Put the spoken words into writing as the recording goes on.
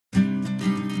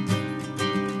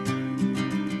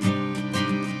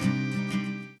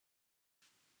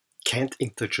Can't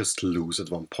Inter just lose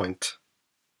at one point?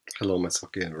 Hello, my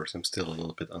soccer universe. I'm still a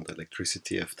little bit under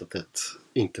electricity after that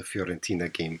Inter Fiorentina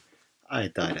game. I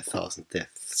died 1,000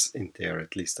 deaths in there.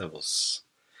 At least I was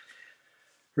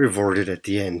rewarded at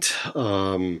the end.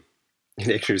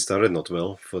 It actually started not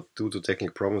well. Due to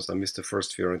technical problems, I missed the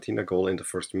first Fiorentina goal in the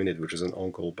first minute, which is an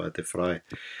own goal by De Vrij.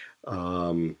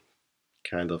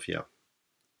 Yeah.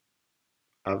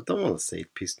 I don't want to say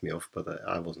it pissed me off, but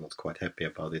I was not quite happy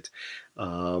about it.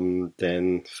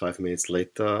 Then 5 minutes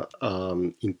later,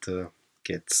 Inter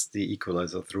gets the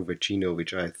equalizer through Vecino,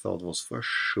 which I thought was for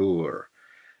sure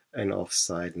an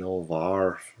offside. No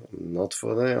VAR, not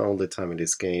for the only time in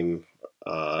this game,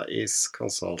 is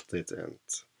consulted, and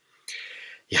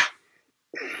yeah,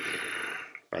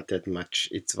 by that much,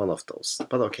 it's one of those.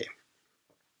 But okay,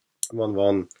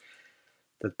 1-1.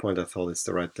 That point I thought it's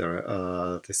the right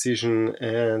decision,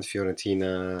 and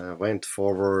Fiorentina went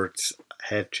forward,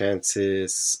 had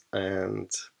chances, and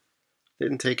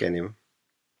didn't take any.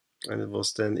 And it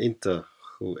was then Inter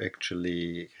who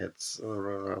actually had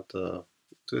around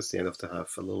towards the end of the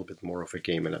half a little bit more of a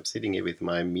game. And I'm sitting here with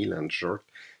my Milan shirt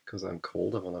because I'm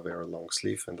cold. I want to wear a long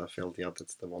sleeve, and I felt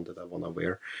that's the one that I want to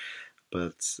wear.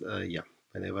 But yeah.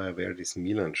 Whenever I wear this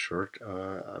Milan shirt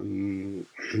at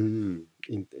an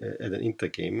Inter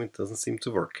game, it doesn't seem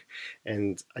to work.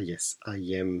 And yes, I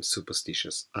am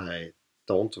superstitious. I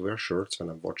don't wear shirts when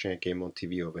I'm watching a game on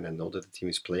TV or when I know that the team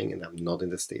is playing and I'm not in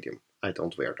the stadium. I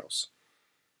don't wear those.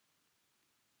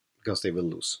 Because they will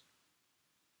lose.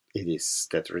 It is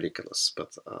that ridiculous,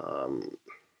 but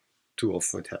too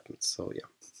often it happens. So yeah,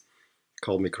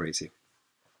 call me crazy.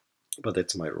 But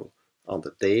that's my rule. On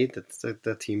the day that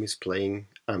the team is playing,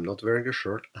 I'm not wearing a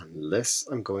shirt unless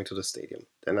I'm going to the stadium.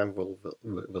 Then I will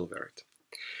wear it.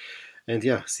 And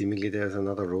yeah, seemingly there's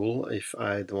another rule. If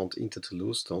I don't want Inter to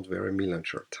lose, don't wear a Milan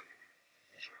shirt.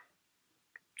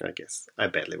 I guess I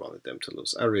badly wanted them to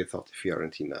lose. I really thought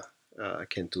Fiorentina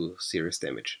can do serious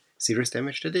damage. Serious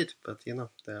damage they did, but the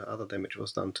other damage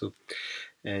was done too.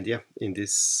 And yeah, in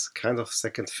this kind of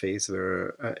second phase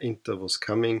where Inter was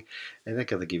coming, and I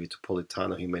gotta give it to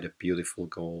Politano. He made a beautiful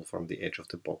goal from the edge of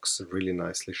the box, really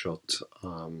nicely shot.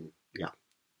 Yeah,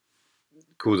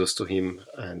 kudos to him,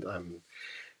 and I'm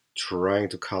trying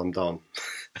to calm down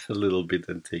a little bit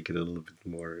and take it a little bit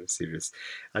more serious.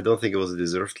 I don't think it was a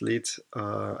deserved lead.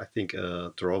 I think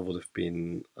a draw would have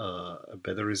been a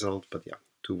better result, but yeah,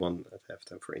 2-1 at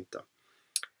halftime for Inter.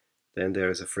 Then there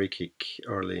is a free kick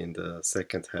early in the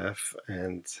second half,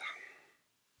 and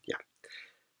yeah,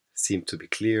 seemed to be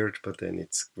cleared, but then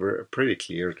it's pretty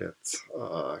clear that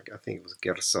I think it was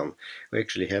Gerson who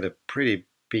actually had a pretty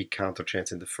big counter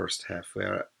chance in the first half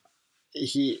where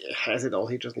he has it all.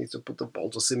 He just needs to put the ball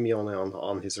to Simeone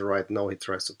on his right. Now he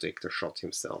tries to take the shot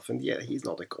himself, and yeah, he's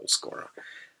not a goal scorer.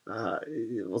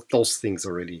 Those things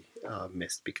already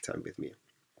messed big time with me.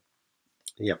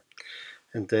 Yeah,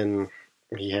 and then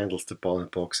he handles the ball in the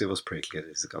box. It was pretty clear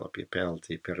this is going to be a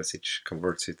penalty. Perisic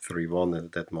converts it 3-1, and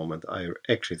at that moment I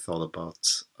actually thought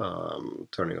about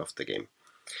turning off the game.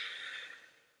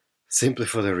 Simply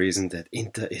for the reason that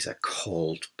Inter is a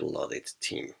cold-blooded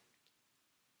team.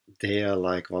 They are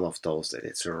like one of those that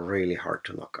it's really hard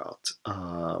to knock out.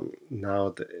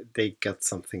 Now they got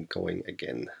something going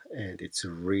again, and it's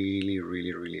really,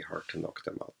 really, really hard to knock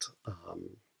them out,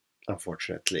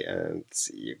 unfortunately. And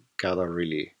you gotta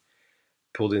really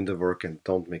put in the work and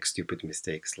don't make stupid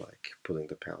mistakes like pulling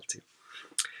the penalty.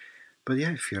 But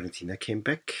yeah, Fiorentina came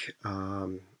back. I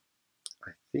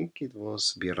think it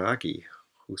was Biraghi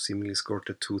who seemingly scored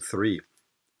the 2-3.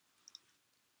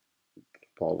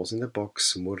 Ball was in the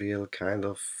box. Muriel kind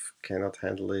of cannot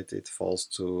handle it. It falls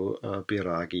to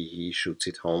Biraghi. He shoots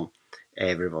it home.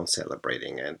 Everyone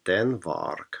celebrating. And then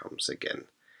VAR comes again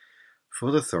for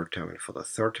the third time. And for the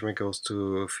third time it goes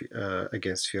to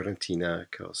against Fiorentina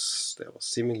because there was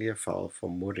seemingly a foul for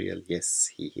Muriel.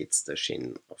 Yes, he hits the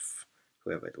shin of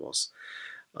whoever it was.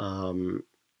 And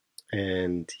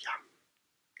yeah,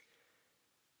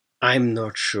 I'm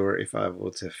not sure if I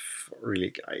would have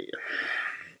really...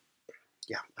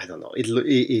 I don't know. It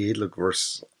looked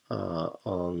worse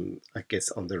on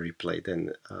the replay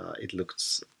than it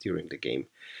looked during the game.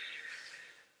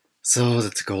 So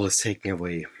that the goal is taken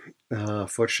away.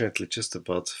 Fortunately, just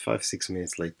about 5-6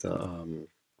 minutes later,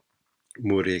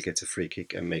 Muriel gets a free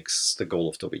kick and makes the goal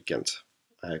of the weekend.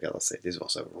 I gotta say, this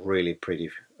was a really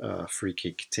pretty free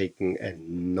kick taken,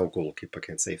 and no goalkeeper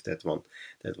can save that one.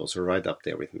 That was right up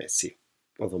there with Messi.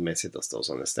 Although Messi does those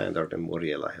on a standard, and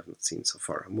Muriel I haven't seen so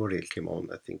far. Muriel came on,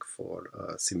 I think, for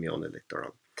Simeone later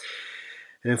on.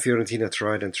 And then Fiorentina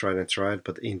tried and tried and tried,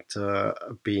 but Inter,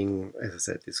 being, as I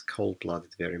said, this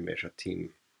cold-blooded, very measured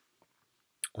team,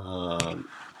 um,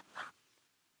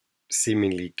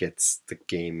 seemingly gets the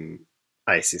game,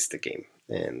 ices the game.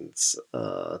 And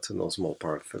to no small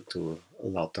part to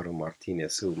Lautaro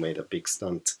Martinez, who made a big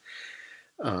stunt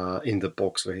in the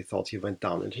box where he thought he went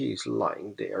down and he's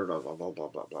lying there, blah, blah, blah, blah,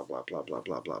 blah, blah, blah, blah, blah,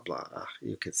 blah, blah, blah.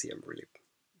 You can see I'm really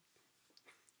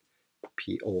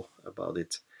PO about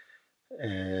it.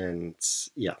 And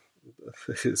yeah,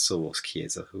 so was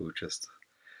Chiesa, who just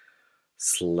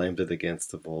slammed it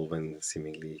against the wall when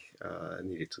seemingly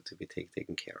needed to be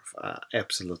taken care of.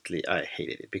 Absolutely, I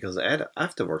hated it because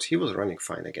afterwards he was running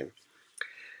fine again.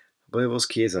 But it was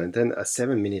Chiesa, and then a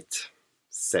 7 minute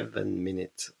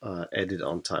added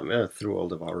on time. Through all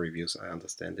the VAR reviews, I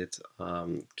understand it.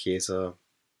 Chiesa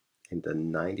in the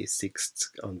 96th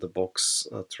on the box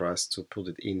tries to put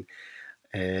it in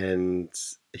and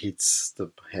hits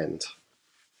the hand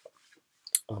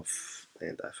of,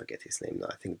 and I forget his name now,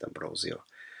 I think D'Ambrosio.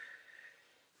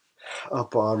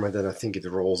 Upper arm, and then I think it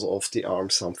rolls off the arm,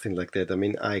 something like that. I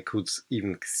mean, I could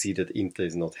even see that Inter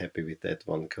is not happy with that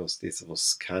one because this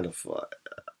was kind of a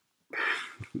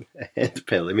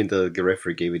handbell. I mean, the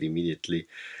referee gave it immediately.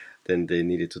 Then they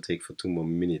needed to take for 2 more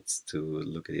minutes to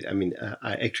look at it. I mean,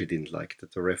 I actually didn't like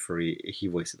that. The referee, he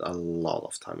wasted a lot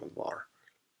of time on VAR.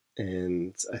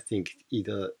 And I think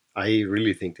I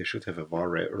really think they should have a VAR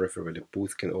referee where the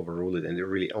booth can overrule it, and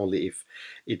really only if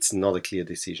it's not a clear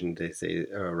decision they say,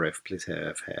 ref, please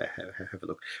have a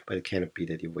look. But it cannot be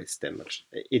that you waste that much.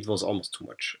 It was almost too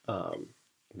much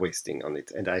wasting on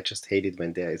it, and I just hate it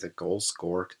when there is a goal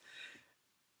scored.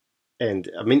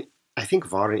 And I mean, I think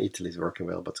VAR in Italy is working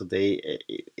well, but today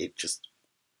it just,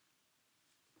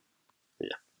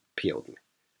 yeah, PO'd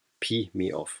me.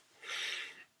 Me off.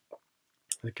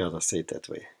 I gotta say it that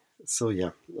way. So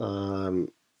yeah,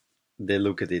 they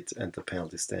look at it and the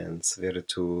penalty stands.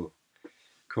 Veretout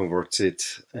converts it,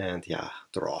 and yeah,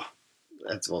 draw.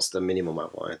 That was the minimum I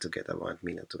wanted to get. I wanted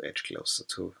Milan to edge closer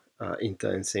to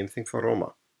Inter, and same thing for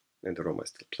Roma. And Roma is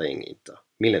still playing Inter.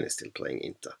 Milan is still playing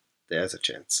Inter. There's a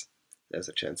chance. There's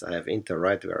a chance. I have Inter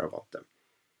right where I want them.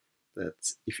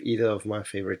 That if either of my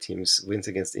favorite teams wins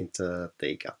against Inter,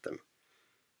 they got them.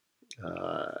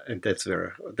 And that's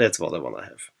what I want to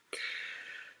have.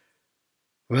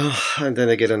 Well, and then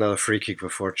I get another free kick,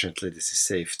 but fortunately this is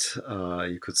saved.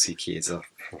 You could see Chiesa,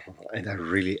 and I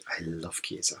love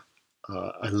Chiesa.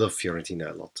 I love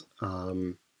Fiorentina a lot.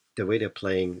 The way they're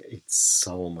playing, it's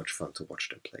so much fun to watch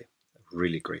them play.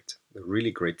 Really great. A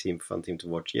really great team, fun team to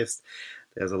watch. Yes,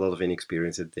 there's a lot of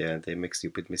inexperience in there, and they make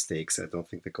stupid mistakes. I don't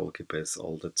think the goalkeeper is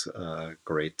all that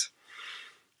great.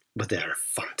 But they're a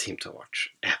fun team to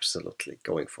watch. Absolutely,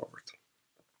 going forward.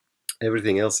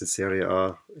 Everything else is Serie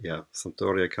A. Yeah,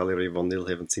 Sampdoria, Cagliari 1-0.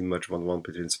 Haven't seen much 1-1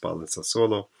 between Spal and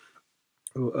Sassuolo.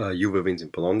 Juve wins in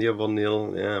Bologna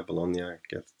 1-0. Yeah, Bologna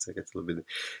gets a little bit.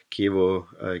 Chievo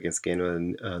against Genoa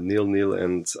 0-0.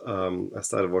 And I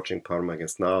started watching Parma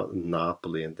against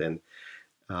Napoli. And then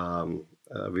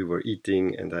we were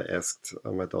eating, and I asked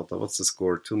my daughter, what's the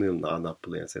score? 2-0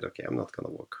 Napoli. I said, okay, I'm not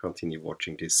going to continue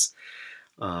watching this.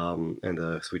 And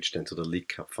I switched then to the League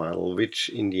Cup final, which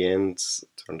in the end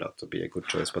turned out to be a good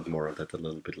choice, but more on that a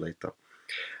little bit later.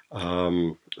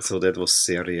 So that was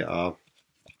Serie A.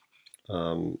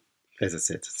 As I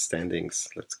said, standings.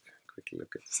 Let's quickly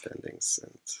look at the standings.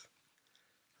 And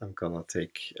I'm gonna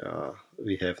take,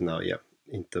 we have now, yeah,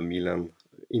 Inter Milan,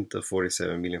 Inter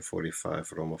 47, Milan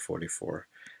 45, Roma 44.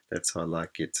 That's how I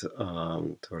like it.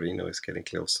 Torino is getting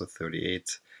close to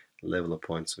 38. Level of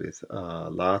points with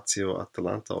Lazio,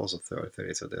 Atalanta also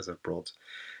 30, so there's a broad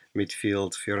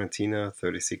midfield. Fiorentina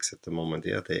 36 at the moment.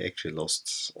 Yeah, they actually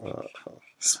lost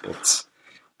spots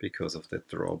because of that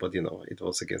draw, but you know, it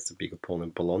was against a big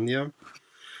opponent, Bologna.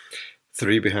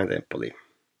 3 behind Empoli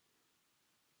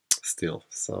still,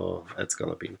 so that's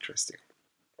gonna be interesting.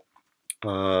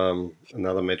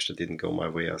 Another match that didn't go my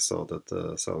way, I saw that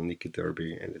the Saloniki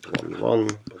derby ended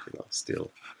 1-1, but you know,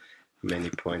 still many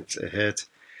points ahead.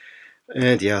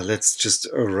 And yeah, let's just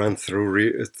run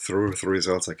through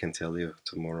results. I can tell you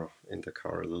tomorrow in the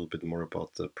car a little bit more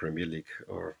about the Premier League,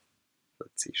 or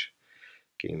let's see,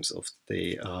 games of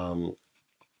the day.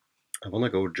 I want to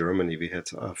go Germany. We had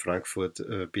Frankfurt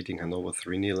beating Hanover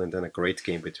 3-0, and then a great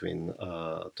game between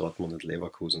Dortmund and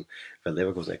Leverkusen. Well,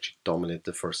 Leverkusen actually dominated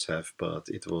the first half, but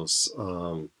it was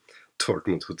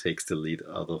Dortmund who takes the lead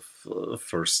out of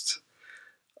first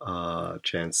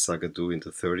chance. Zagadou in the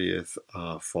 30th.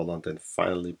 Volland then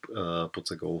finally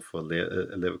puts a goal for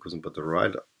Leverkusen, but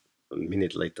right a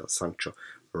minute later, Sancho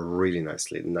really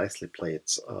nicely played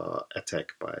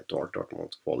attack by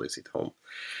Dortmund. Volleys it home.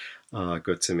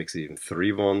 Götze makes it even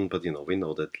 3-1, but you know, we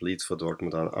know that leads for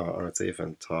Dortmund are safe,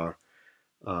 and Tar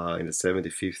in the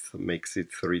 75th makes it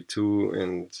 3-2,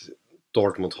 and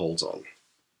Dortmund holds on.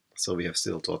 So we have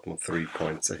still Dortmund 3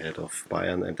 points ahead of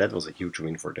Bayern, and that was a huge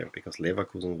win for them because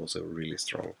Leverkusen was a really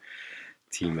strong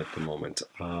team at the moment.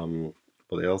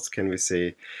 What else can we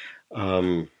say?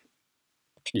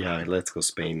 Yeah, let's go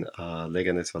Spain.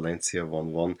 Leganes Valencia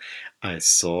 1-1. I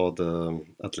saw the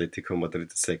Atletico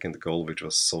Madrid second goal, which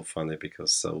was so funny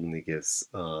because Saul Niguez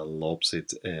lobs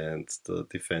it and the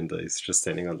defender is just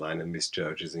standing on line and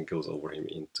misjudges and goes over him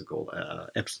into goal.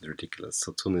 Absolutely ridiculous.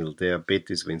 So 2-0 there.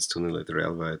 Betis wins 2-0 at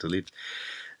Real Valladolid.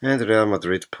 And Real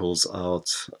Madrid pulls out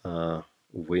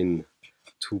win.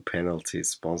 2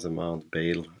 penalties. Benzema,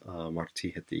 Bale,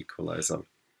 Marti had the equalizer.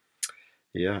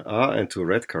 Yeah, and 2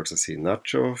 red cards I see.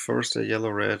 Nacho first a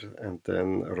yellow red, and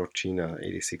then Rochina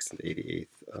 86th and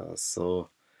 88th. So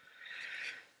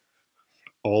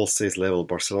all stays level.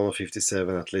 Barcelona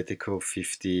 57, Atletico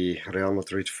 50, Real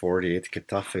Madrid 48,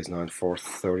 Getafe is now in 4th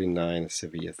 39,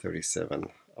 Sevilla 37,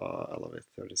 Alaves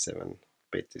 37,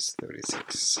 Betis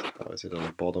 36. How is it on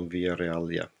the bottom?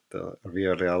 Villarreal, yeah. The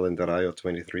Villarreal and the Rayo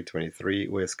 23-23,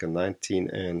 Huesca 19,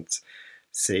 and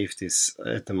saved is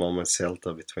at the moment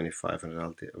Celta with 25 and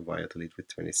Real Valladolid with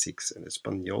 26, and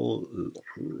Espanyol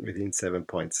within 7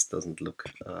 points doesn't look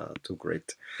too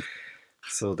great.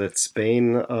 So that's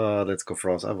Spain. Let's go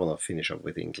France. I want to finish up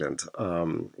with England.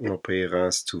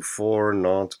 Reims 2-4,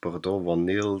 Nantes, Bordeaux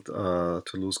 1-0,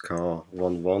 Toulouse-Caen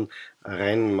 1-1,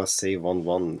 Rennes, Marseille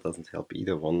 1-1. Doesn't help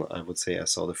either one. I would say I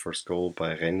saw the first goal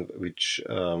by Rennes, which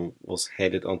was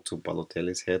headed onto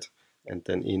Balotelli's head. And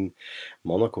then in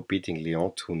Monaco beating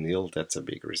Lyon 2-0, that's a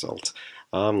big result.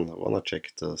 I want to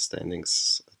check the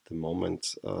standings at the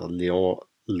moment. Lyon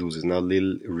loses. Now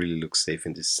Lille really looks safe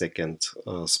in this second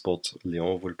spot.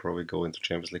 Lyon will probably go into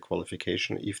Champions League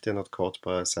qualification if they're not caught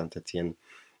by Saint-Etienne.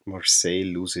 Marseille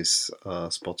loses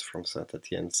a spot from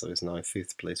Saint-Etienne, so is now in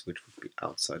 5th place, which would be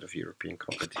outside of European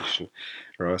competition.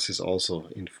 Reims is also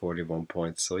in 41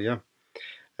 points, so yeah.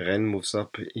 Rennes moves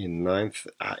up in 9th.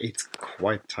 It's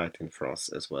quite tight in France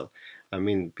as well. I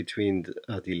mean, between the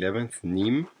 11th,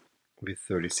 Nîmes with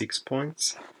 36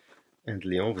 points and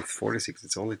Lyon with 46.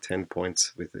 It's only 10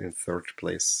 points within 3rd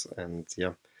place. And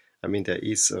yeah, I mean,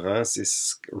 Reims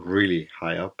is really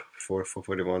high up for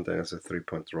 41. There's a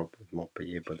 3-point drop with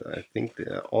Montpellier, but I think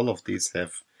all of these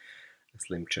have a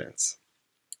slim chance.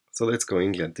 So let's go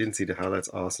England. Didn't see the highlights.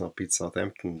 Arsenal beat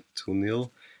Southampton 2-0.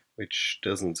 Which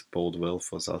doesn't bode well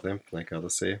for Southampton, I gotta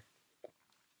say.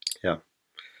 Yeah,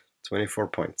 24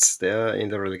 points. They're in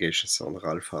the relegation zone.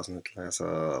 Ralph Hasenhüttl has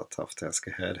a tough task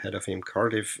ahead of him.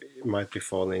 Cardiff might be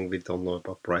falling. We don't know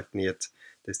about Brighton yet.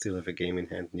 They still have a game in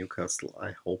hand. Newcastle,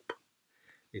 I hope,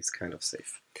 is kind of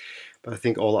safe. But I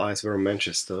think all eyes were on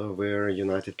Manchester, where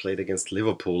United played against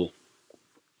Liverpool.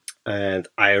 And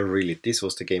this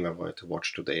was the game I wanted to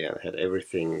watch today, and I had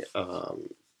everything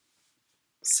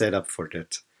set up for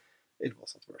that. It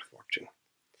wasn't worth watching.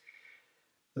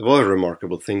 There were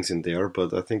remarkable things in there,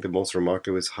 but I think the most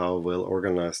remarkable is how well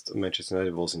organized Manchester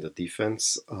United was in the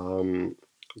defense.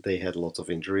 They had lots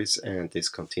of injuries, and this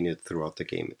continued throughout the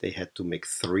game. They had to make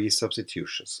 3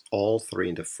 substitutions, all 3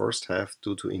 in the first half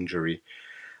due to injury.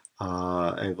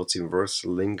 And what's even worse,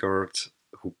 Lingard,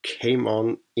 who came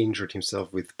on, injured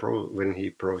himself when he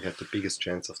probably had the biggest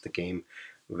chance of the game,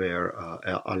 where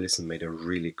Alisson made a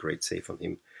really great save on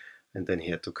him. And then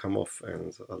he had to come off,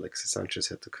 and Alexis Sanchez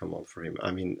had to come on for him.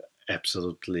 I mean,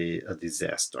 absolutely a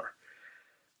disaster.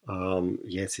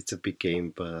 Yes, it's a big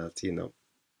game, but,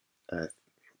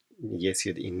 yes, he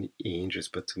had injuries,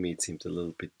 but to me it seemed a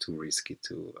little bit too risky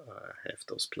to have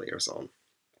those players on.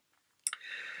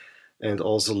 And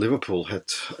also Liverpool had,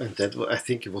 and that I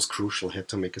think it was crucial, had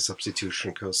to make a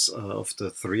substitution because of the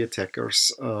 3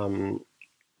 attackers,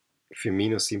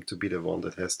 Firmino seemed to be the one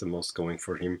that has the most going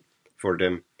for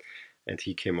them. And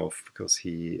he came off because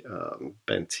he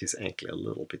bent his ankle a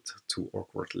little bit too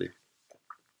awkwardly.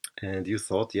 And you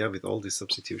thought, yeah, with all these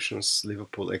substitutions,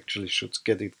 Liverpool actually should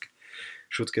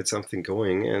get something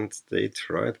going, and they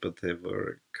tried, but they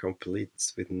were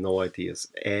complete with no ideas.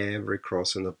 Every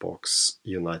cross in the box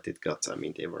United got. I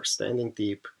mean, they were standing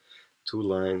deep, 2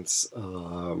 lines,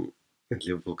 and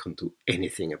Liverpool couldn't do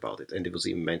anything about it. And it was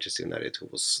even Manchester United who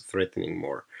was threatening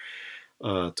more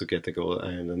to get the goal,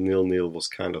 and a 0-0 was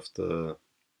kind of the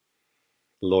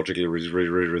logical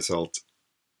result.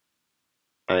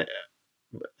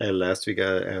 Last week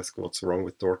I asked what's wrong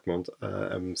with Dortmund.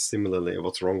 Similarly,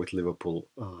 what's wrong with Liverpool?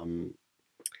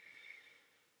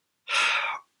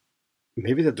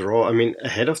 Maybe the draw. I mean,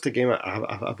 ahead of the game,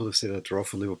 I would have said a draw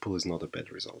for Liverpool is not a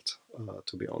bad result,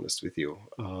 to be honest with you.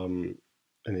 And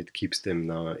it keeps them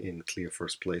now in clear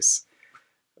first place.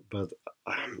 But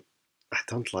I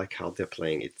don't like how they're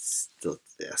playing. It's still,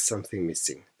 there's something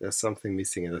missing. There's something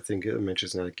missing, and I think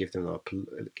Manchester United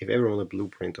give everyone a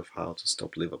blueprint of how to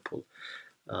stop Liverpool.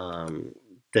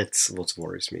 That's what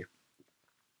worries me.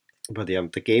 But yeah,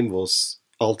 the game was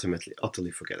ultimately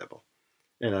utterly forgettable,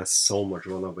 and I so much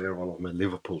want to wear one of my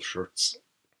Liverpool shirts.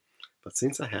 But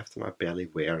since I have them, I barely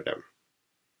wear them.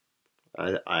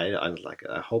 I don't like it.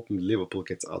 I hope Liverpool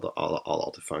gets out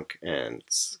of the funk and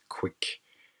quick.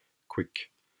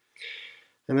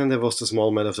 And then there was the small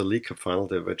man of the League Cup final,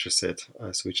 which I said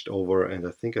I switched over, and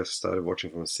I think I started watching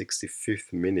from the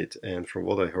 65th minute. And from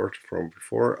what I heard from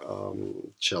before,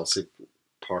 Chelsea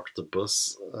parked the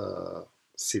bus.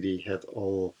 City had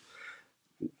all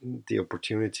the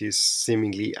opportunities.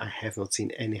 Seemingly, I have not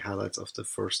seen any highlights of the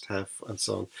first half and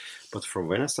so on. But from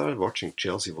when I started watching,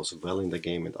 Chelsea was well in the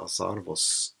game, and Azar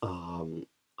was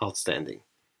outstanding.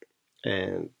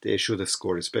 And they should have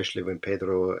scored, especially when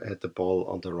Pedro had the ball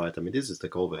on the right. I mean, this is the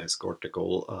goal where he scored the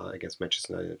goal against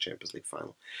Manchester United in the Champions League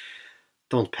final.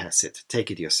 Don't pass it. Take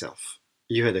it yourself.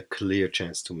 You had a clear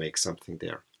chance to make something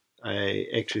there. I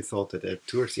actually thought that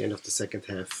towards the end of the second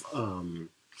half,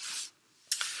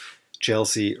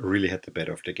 Chelsea really had the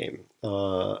better of the game.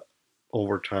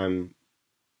 Overtime,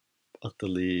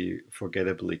 utterly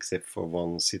forgettable, except for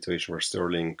one situation where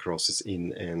Sterling crosses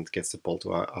in and gets the ball to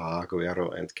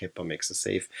Aguero, and Kepa makes a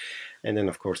save. And then,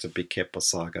 of course, the big Kepa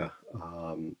saga,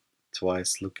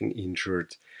 twice looking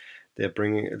injured.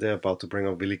 They're about to bring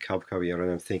on Willy Caballero,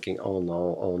 and I'm thinking, oh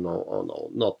no,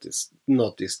 not this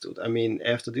dude. I mean,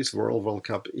 after this World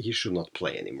Cup, he should not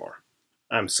play anymore.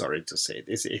 I'm sorry to say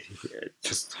this, it's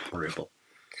just horrible.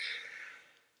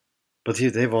 But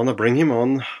they want to bring him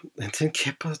on, and then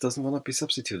Kepa doesn't want to be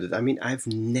substituted. I mean, I've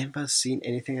never seen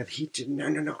anything that he did. No,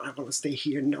 I want to stay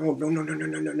here. No.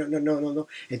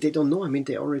 And they don't know. I mean,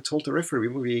 they already told the referee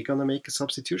we're going to make a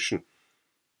substitution.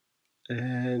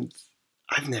 And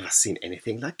I've never seen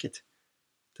anything like it.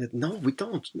 That no, we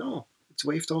don't. No, it's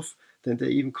waved off. Then they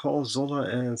even call Zola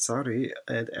and Sarri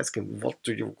and ask him, what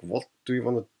do you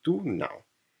want to do now?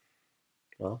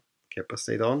 Well, Kepa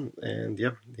stayed on, and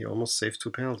yeah, he almost saved 2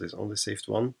 penalties, only saved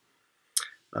 1.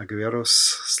 Aguero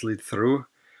slid through,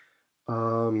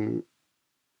 and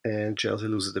Chelsea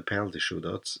loses the penalty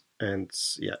shootout. And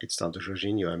yeah, it's down to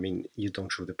Jorginho. I mean, you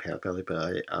don't shoot a penalty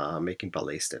by making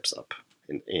ballet steps up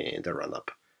in the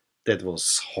run-up. That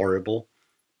was horrible.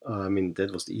 I mean,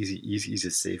 that was the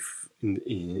easiest save in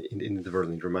the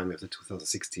world. It reminded me of the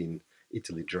 2016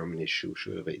 Italy-Germany shoe.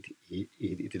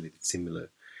 Italy did similar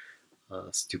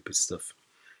stupid stuff.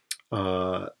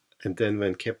 And then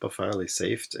when Kepa finally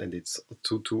saved, and it's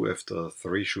 2-2 after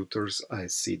 3 shooters, I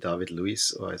see David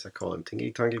Luiz, or as I call him,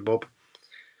 Tingy Tangy Bob,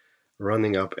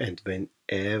 running up, and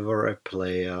whenever a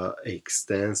player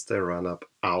extends the run-up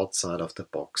outside of the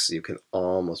box, you can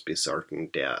almost be certain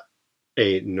they're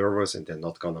nervous and they're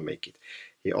not gonna make it.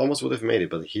 He almost would have made it,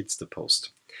 but he hits the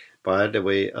post. By the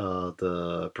way,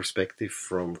 the perspective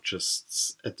from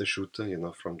just at the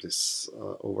shooter, from this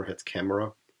overhead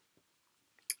camera,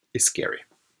 is scary.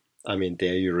 I mean,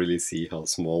 there you really see how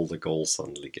small the goal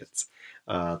suddenly gets.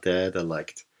 That I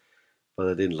liked, but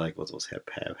I didn't like what was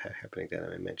happening then. I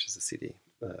mean, Manchester City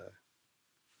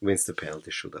wins the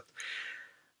penalty shootout.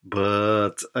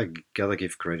 But I gotta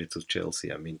give credit to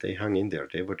Chelsea. I mean, they hung in there.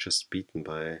 They were just beaten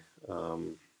by a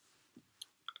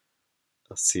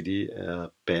City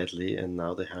badly, and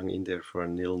now they hung in there for a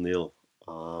 0-0.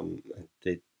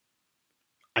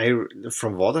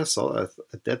 From what I saw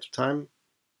at that time,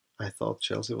 I thought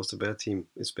Chelsea was the better team,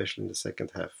 especially in the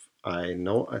second half. I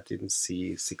know I didn't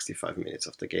see 65 minutes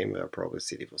of the game where probably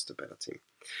City was the better team.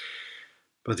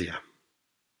 But yeah,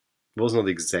 it was not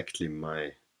exactly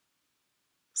my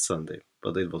Sunday,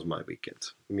 but it was my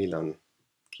weekend. Milan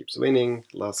keeps winning,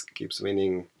 Lask keeps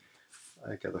winning.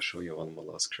 I gotta show you one more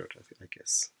Lask shirt, I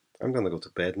guess. I'm gonna go to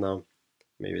bed now.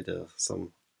 Maybe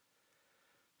some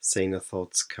saner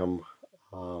thoughts come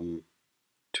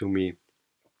to me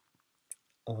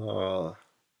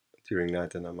during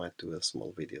night, and I might do a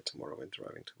small video tomorrow when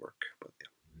driving to work. But yeah.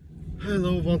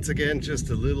 Hello once again, just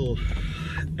a little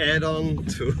add-on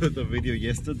to the video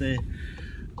yesterday.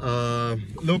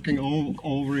 Looking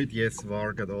over it, yes,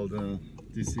 VAR got all the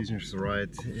decisions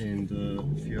right in the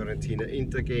Fiorentina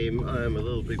Inter game. I'm a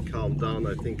little bit calmed down.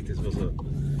 I think this was a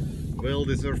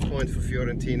well-deserved point for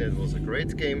Fiorentina. It was a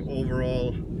great game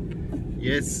overall.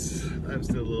 Yes, I'm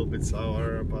still a little bit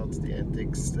sour about the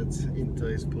antics that Inter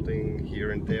is putting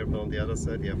here and there, but on the other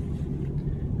side, yeah,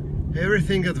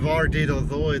 everything that VAR did,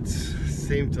 although it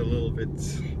seemed a little bit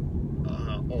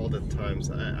odd at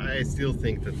times, I still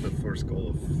think that the first goal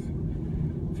of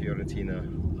Fiorentina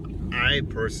I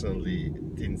personally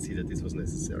didn't see that this was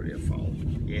necessarily a foul.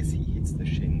 Yes, he hits the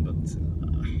shin, but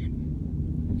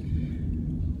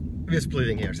we're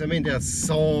splitting hairs. I mean, there are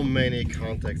so many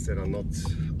contacts that are not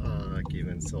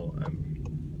given, so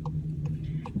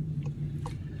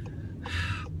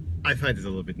I find it a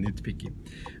little bit nitpicky.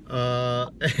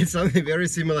 Something very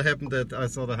similar happened that I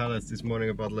saw the highlights this morning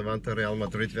about Levante Real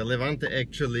Madrid, where Levante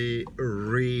actually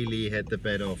really had the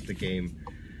better of the game.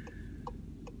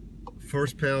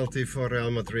 First penalty for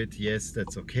Real Madrid, yes,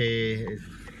 that's okay. It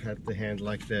had the hand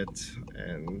like that,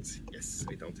 and yes,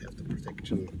 we don't have the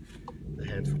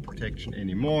hand for protection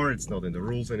anymore. It's not in the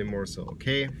rules anymore, so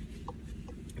okay.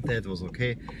 That was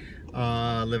okay.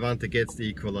 Levante gets the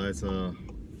equalizer,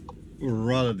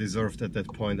 rather deserved at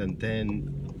that point, and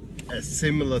then a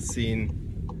similar scene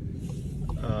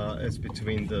as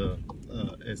between the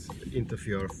as Inter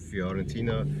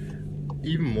Fiorentina,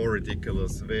 even more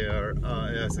ridiculous, where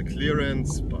as a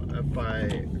clearance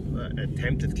by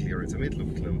attempted clearance, I mean it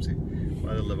looked clumsy,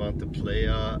 by the Levante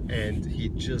player, and he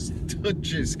just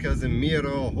touches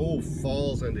Casemiro, who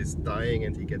falls and is dying,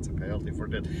 and he gets a penalty for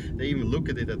that. They even look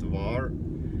at it at VAR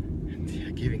and they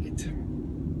are giving it.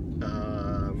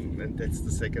 And that's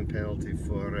the second penalty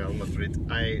for Real Madrid.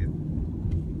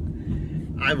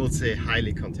 I would say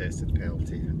highly contested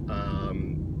penalty.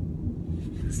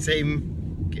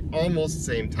 Almost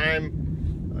same time.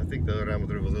 I think the Real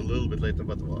Madrid was a little bit later,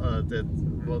 but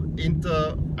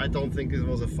Inter, I don't think it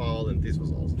was a foul, and this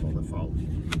was also not a foul,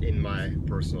 in my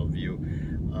personal view.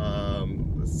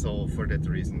 So for that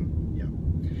reason, yeah.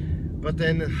 But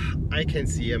then I can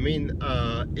see, I mean,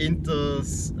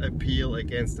 Inter's appeal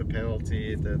against the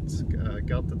penalty that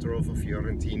got the draw for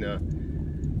Fiorentina,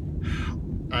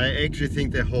 I actually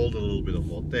think they hold a little bit of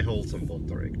water. They hold some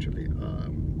water, actually.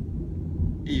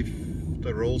 If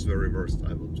the roles were reversed,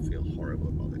 I would feel horrible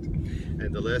about it.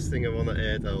 And the last thing I want to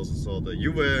add, I also saw the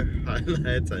Juve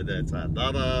highlights, and that's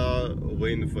another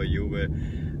win for Juve.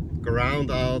 Ground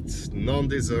out,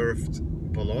 non-deserved.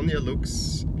 Bologna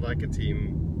looks like a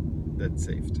team that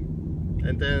saved.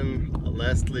 And then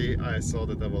lastly, I saw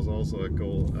that there was also a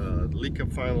goal, League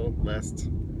Cup final last,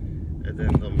 and then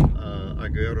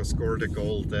Aguero scored a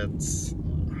goal that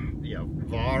yeah,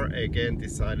 VAR again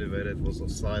decided whether it was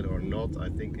offside or not. I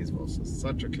think this was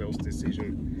such a close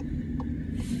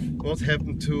decision. What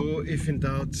happened to, if in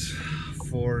doubt,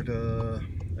 for the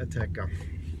attacker?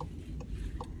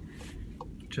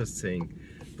 Just saying.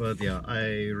 But yeah,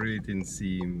 I really didn't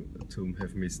seem to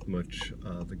have missed much.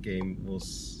 The game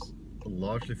was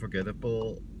largely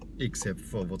forgettable, except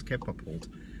for what Kepa pulled.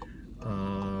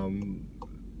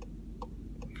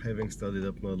 Having studied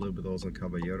up a little bit also on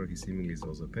Caballero, he seemingly is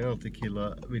also a penalty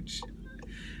killer, which,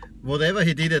 whatever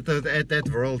he did at that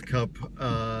World Cup,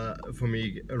 for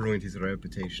me, ruined his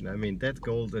reputation. I mean, that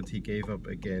goal that he gave up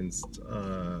against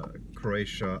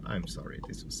Croatia, I'm sorry,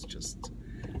 this was just...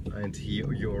 And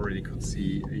you already could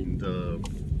see in the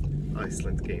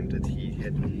Iceland game that he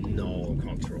had no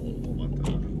control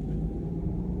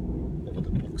over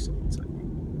the box, I would say.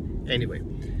 Anyway,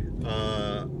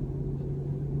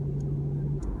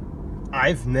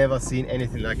 I've never seen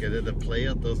anything like it. The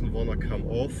player doesn't want to come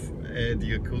off, and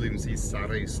you could even see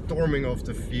Sarri storming off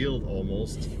the field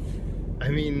almost. I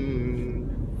mean,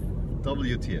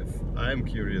 WTF. I'm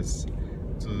curious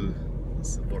to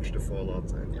watch the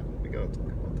fallout, and yeah, we're gonna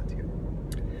talk about that here.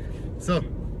 So,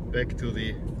 back to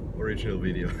the original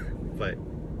video. Bye.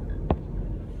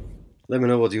 Let me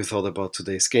know what you thought about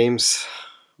today's games,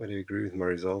 whether you agree with my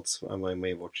results. I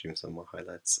may watch even some more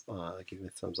highlights. Give me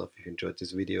a thumbs up if you enjoyed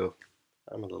this video.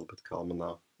 I'm a little bit calmer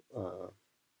now.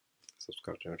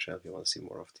 Subscribe to my channel if you want to see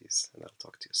more of these, and I'll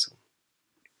talk to you soon.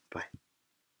 Bye.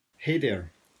 Hey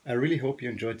there, I really hope you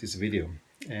enjoyed this video.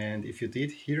 And if you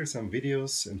did, here are some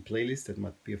videos and playlists that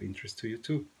might be of interest to you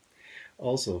too.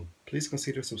 Also, please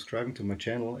consider subscribing to my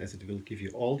channel, as it will give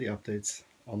you all the updates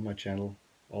on my channel,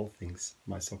 all things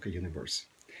My Soccer Universe.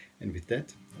 And with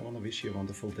that, I want to wish you a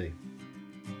wonderful day.